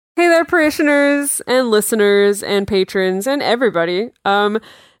there, parishioners and listeners and patrons and everybody.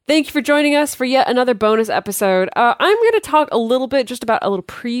 Thank you for joining us for yet another bonus episode. I'm going to talk a little bit, just about a little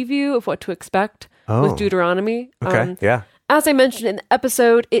preview of what to expect with Deuteronomy. Okay, yeah. As I mentioned in the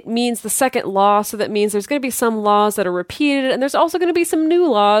episode, it means the second law, so that means there's going to be some laws that are repeated, and there's also going to be some new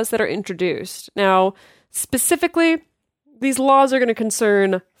laws that are introduced. Now, specifically, these laws are going to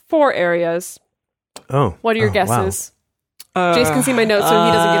concern 4 areas. Oh. What are your guesses? Wow. Jace can see my notes, so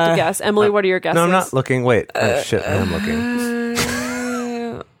he doesn't get to guess. Emily, what are your guesses? No, I'm not looking. Wait. Oh, shit, I am looking.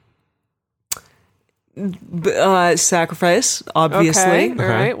 Sacrifice, obviously. Okay, all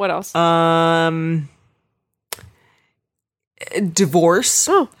right. What else? Divorce.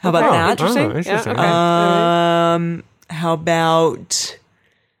 Oh, how about that? Interesting. Interesting. Yeah, okay. How about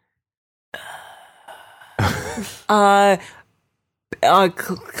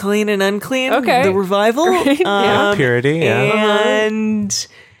clean and unclean? Okay. The revival. Great. Yeah. Purity, yeah. And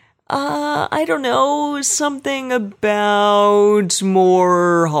I don't know, something about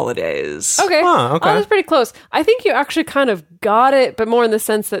more holidays. Okay. Oh, okay. That's pretty close. I think you actually kind of got it, but more in the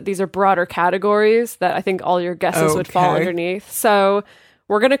sense that these are broader categories that I think all your guesses would fall Okay. underneath. So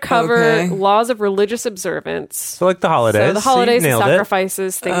we're going to cover laws of religious observance. So like the holidays. So the holidays, You and nailed it.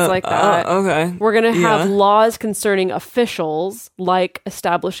 sacrifices, things like that. Okay. We're going to have Yeah. laws concerning officials, like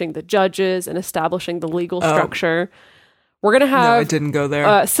establishing the judges and establishing the legal structure. We're going to No, I have didn't go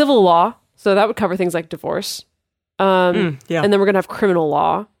there. civil law. So that would cover things like divorce. Yeah. And then we're going to have criminal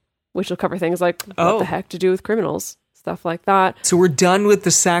law, which will cover things like what the heck to do with criminals, stuff like that. So we're done with the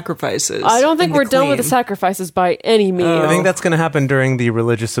sacrifices. I don't think and the we're done with the clean. sacrifices by any means. I think that's going to happen during the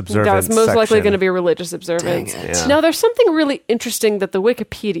religious observance That's most likely section. going to be religious observance. Dang it. Yeah. Now, there's something really interesting that the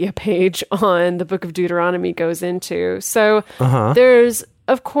Wikipedia page on the Book of Deuteronomy goes into. So there's,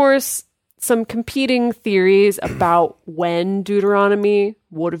 of course, some competing theories about when Deuteronomy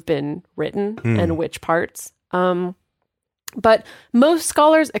would have been written and which parts. But most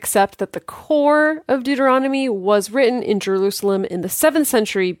scholars accept that the core of Deuteronomy was written in Jerusalem in the 7th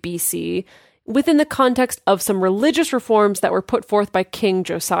century BC within the context of some religious reforms that were put forth by King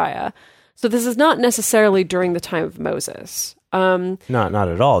Josiah. So this is not necessarily during the time of Moses. Not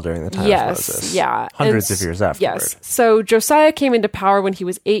at all during the time of Moses. Yeah. Hundreds And of years afterward. Yes. So Josiah came into power when he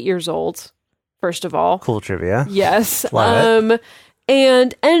was 8 years old, first of all. Cool trivia. Yes. Love it.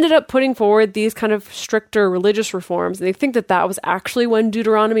 And ended up putting forward these kind of stricter religious reforms. And they think that that was actually when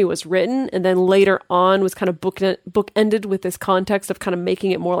Deuteronomy was written. And then later on was kind of bookended with this context of kind of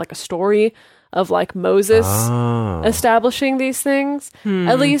making it more like a story of like Moses establishing these things.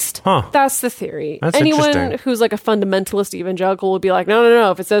 At least that's the theory. That's Anyone interesting. who's like a fundamentalist evangelical would be like,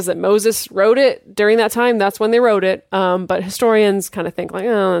 no. If it says that Moses wrote it during that time, that's when they wrote it. But historians kind of think like,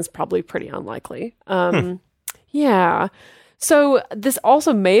 oh, that's probably pretty unlikely. Yeah. So this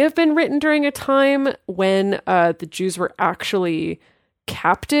also may have been written during a time when the Jews were actually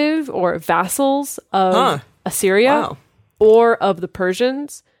captive or vassals of Assyria or of the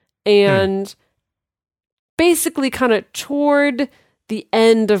Persians. And basically kind of toward the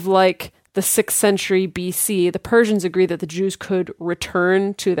end of like the 6th century BC, the Persians agreed that the Jews could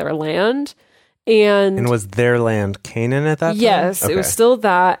return to their land. And was their land Canaan at that time? Yes, Okay. it was still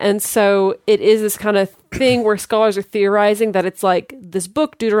that. And so it is this kind of thing where scholars are theorizing that it's like this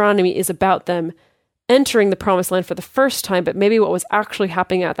book, Deuteronomy, is about them entering the promised land for the first time, but maybe what was actually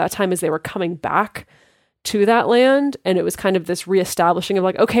happening at that time is they were coming back to that land, and it was kind of this reestablishing of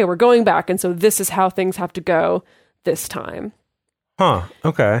like, okay, we're going back, and so this is how things have to go this time. Huh.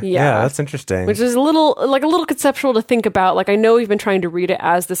 Okay. Yeah. Yeah, that's interesting. Which is a little conceptual to think about. Like, I know we've been trying to read it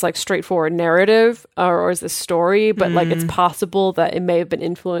as this like straightforward narrative or as this story, but like it's possible that it may have been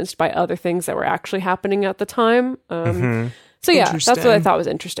influenced by other things that were actually happening at the time. So yeah, that's what I thought was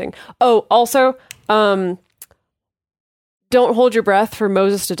interesting. Oh, also, don't hold your breath for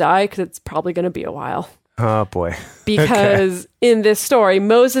Moses to die because it's probably going to be a while. Oh boy. Because in this story,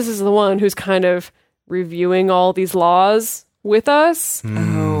 Moses is the one who's kind of reviewing all these laws with us.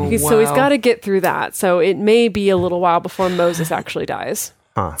 So he's got to get through that. So it may be a little while before Moses actually dies.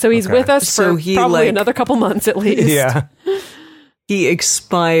 So he's with us for probably another couple months at least. Yeah. He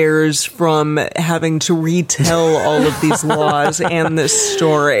expires from having to retell all of these laws and this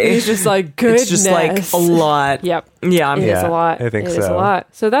story. He's just like, goodness. It's just like a lot. Yep. Yeah. It is a lot. I think It so. is a lot.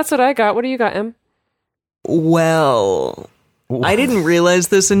 So that's what I got. What do you got, Em? Well, I didn't realize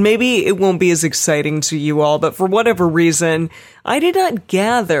this, and maybe it won't be as exciting to you all, but for whatever reason, I did not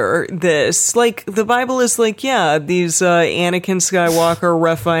gather this. Like, the Bible is like, yeah, these Anakin Skywalker,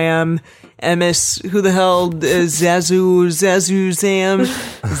 Rephaim, Emis, who the hell, Zamzumim,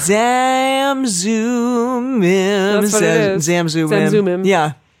 That's what it is. Zamzumim. Zamzumim.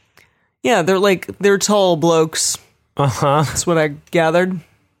 Yeah. Yeah, they're tall blokes. Uh-huh. That's what I gathered.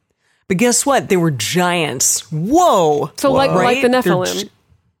 But guess what? They were giants. Whoa! So like Right? the They're Nephilim.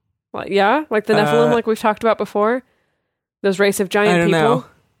 Like the Nephilim, like we've talked about before. Those race of I giant don't people. know.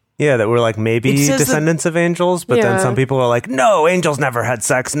 Yeah, that were like maybe It says that- descendants of angels, but then Yeah. some people are like, no, angels never had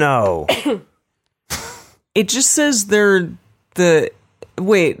sex, no. It just says this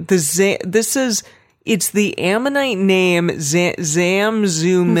is it's the Ammonite name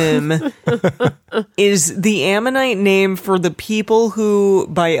Zamzumim is the Ammonite name for the people who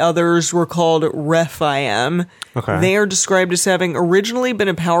by others were called Rephaim. Okay. They are described as having originally been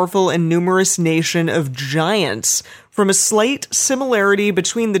a powerful and numerous nation of giants. From a slight similarity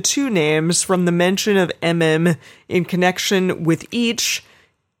between the two names from the mention of Emim in connection with each,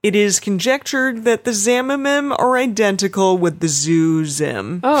 it is conjectured that the Zamimim are identical with the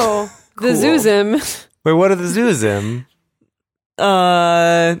Zuzim. Oh, the Cool. Zuzim. Wait, what are the Zuzim?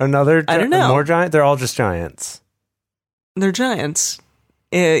 They're Another I don't know. more giant? They're all just giants. giants.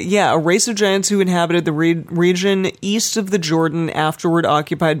 A race of giants who inhabited the region east of the Jordan, afterward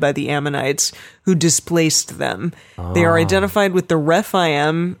occupied by the Ammonites, who displaced them. They are identified with the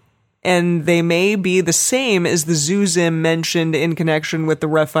Rephaim, and they may be the same as the Zuzim mentioned in connection with the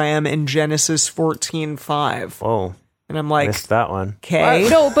Rephaim in Genesis 14:5. Whoa, And I'm like, missed that one. okay.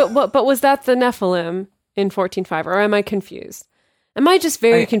 No, but was that the Nephilim in 14:5, or am I confused? Am I just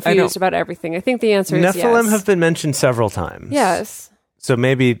very I confused don't- about everything? I think the answer is Nephilim yes. have been mentioned several times. Yes. So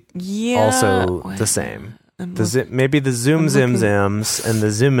maybe Yeah. also the same. Maybe the Zoom Zim Zims and the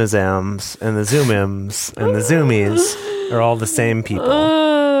Zoomazams and the Zoomims and the Zoomies are all the same people.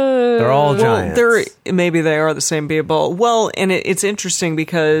 They're all giants. Maybe they are the same people. Well, and it's interesting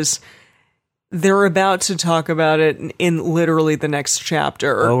because they're about to talk about it in literally the next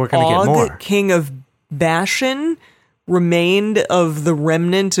chapter. Oh, we're gonna get Og, more. king of Bashan, remained of the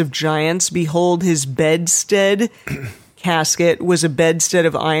remnant of giants. Behold, his bedstead casket was a bedstead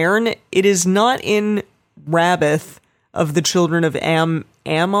of iron. It is not in Rabbath of the children of Ammon.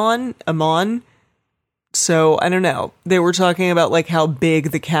 So I don't know. They were talking about like how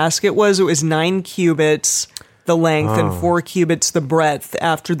big the casket was. It was 9 cubits the length and 4 cubits the breadth,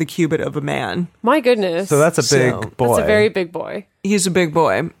 after the cubit of a man. My goodness. So that's a big So, boy. That's a very big boy. He's a big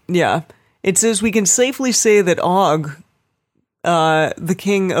boy. Yeah. It says we can safely say that Og, the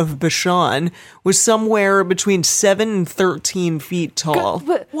king of Bashan, was somewhere between 7 and 13 feet tall.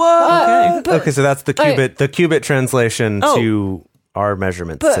 But, Okay, so that's the cubit translation Oh. to our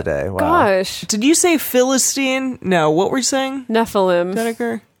measurements but today. Wow. gosh, Did you say Philistine? No, what were you saying, Nephilim.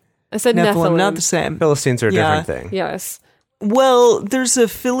 Dedeker? I said Nephilim. Not the same. Philistines are a Yeah. different thing. Yes. Well, there's a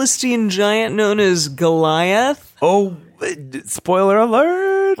Philistine giant known as Goliath. Oh, spoiler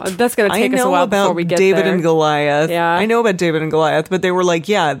alert. That's going to I take us a know while before about we get David there. and Goliath. Yeah. I know about David and Goliath, but they were like,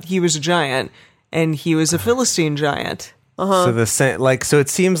 yeah, he was a giant, and he was a Philistine giant. So the same, so it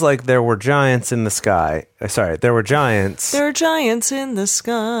seems like there were giants in the sky. Sorry, there were giants. There are giants in the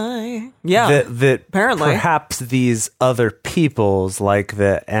sky. Yeah. that apparently. perhaps these other peoples, like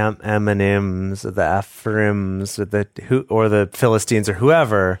the Ammonims, the Ephraimims, or the Philistines, or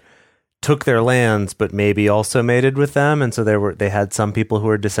whoever, took their lands, but maybe also mated with them, and so they had some people who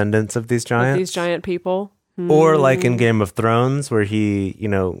were descendants of these With giants, these giant people. or like in Game of Thrones, where he,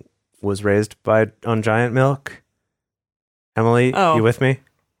 was raised on giant milk. Emily, Oh. you with me?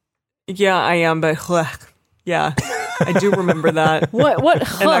 Yeah, I am, but yeah, I do remember that. What?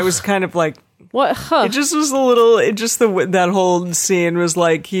 And I was kind of like, What? Huh. it just was a little. That whole scene was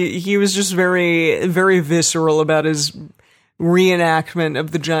like he was just very, very visceral about his reenactment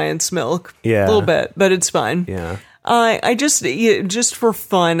of the giant's milk. Yeah. A little bit, but it's fine. Yeah. I just for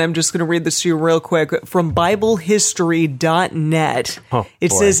fun, I'm just going to read this to you real quick from BibleHistory.net. Oh,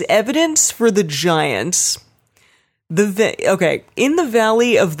 It boy. says evidence for the giants. In the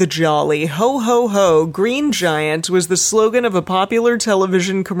Valley of the Jolly, ho ho ho, Green Giant was the slogan of a popular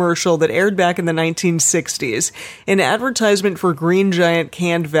television commercial that aired back in the 1960s, an advertisement for Green Giant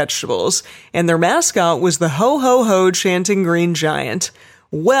canned vegetables, and their mascot was the ho ho ho chanting Green Giant.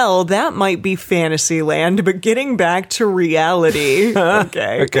 Well, that might be Fantasyland, but getting back to reality.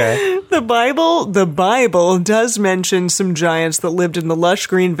 Okay. Okay. The Bible does mention some giants that lived in the lush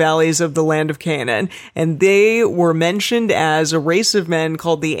green valleys of the land of Canaan, and they were mentioned as a race of men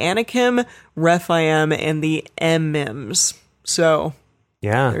called the Anakim, Rephaim, and the Emims. So,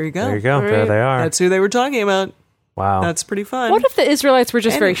 Yeah. There you go. There you go. All There right. they are. that's who they were talking about. Wow. That's pretty fun. What if the Israelites were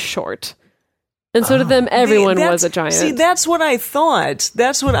just very short? And so to them, everyone was a giant. See, that's what I thought.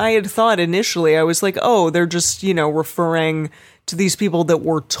 That's what I had thought initially. I was like, oh, they're just, referring to these people that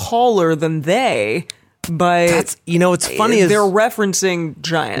were taller than they. but That's, what's funny is they're referencing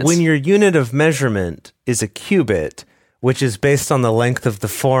giants. when your unit of measurement is a cubit, which is based on the length of the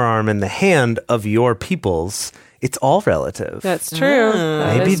forearm and the hand of your peoples, it's all relative. That's true.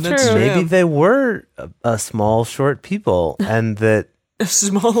 That maybe is that's true. true. maybe they were a small, short people, and that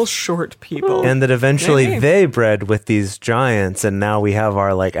Small, short people. and that eventually Maybe. they bred with these giants, and now we have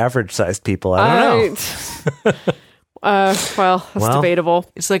our like average-sized people. I don't know. Well, that's Well, debatable.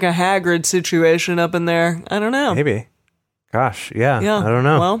 It's like a Hagrid situation up in there. I don't know. Maybe. Gosh, yeah. Yeah, I don't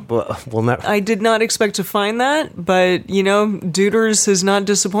know. well, we'll never. I did not expect to find that, but Duders has not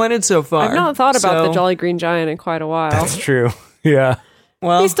disappointed so far. I've not thought about the So, Jolly Green Giant in quite a while. That's true. Yeah.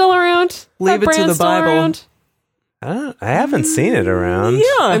 Well, He's still around. Leave That it to brand's the still Bible. around. I haven't seen it around. yeah.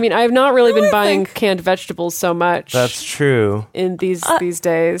 I mean, I've not really been I buying think- canned vegetables so much That's true. in these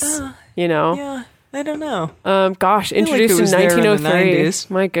days. yeah. I don't know. Gosh, like it introduced in was there in the 1903. 90s.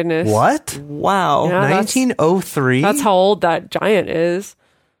 My goodness. What? Wow. Yeah. that's- 1903? That's how old that giant is.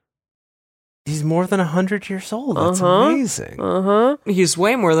 He's more than 100 years old. That's Uh-huh. amazing. He's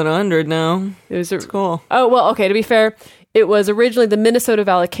way more than 100 now. It was a, Cool. Oh, well, okay, to be fair, it was originally the Minnesota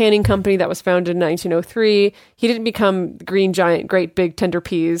Valley Canning Company that was founded in 1903. He didn't become Green Giant, Great Big Tender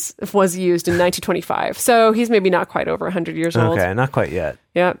Peas, was used in 1925. So he's maybe not quite over 100 years old. Okay, not quite yet,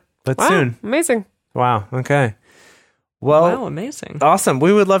 Yeah. but Wow, soon. amazing. Wow. Okay. Well, Wow, amazing. awesome.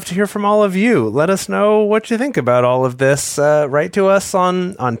 We would love to hear from all of you. Let us know what you think about all of this. Write to us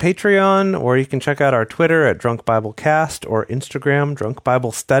on Patreon, or you can check out our Twitter at Drunk Bible Cast or Instagram Drunk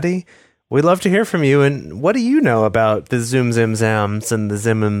Bible Study. We'd love to hear from you. And what do you know about the Zoom Zim Zams and the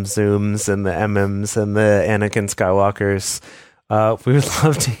Zimim Zooms and the Mms and the Anakin Skywalkers? We would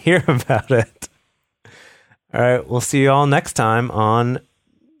love to hear about it. All right. We'll see you all next time on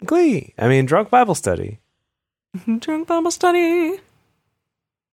Drunk Bible Study. Drunk Bible Study.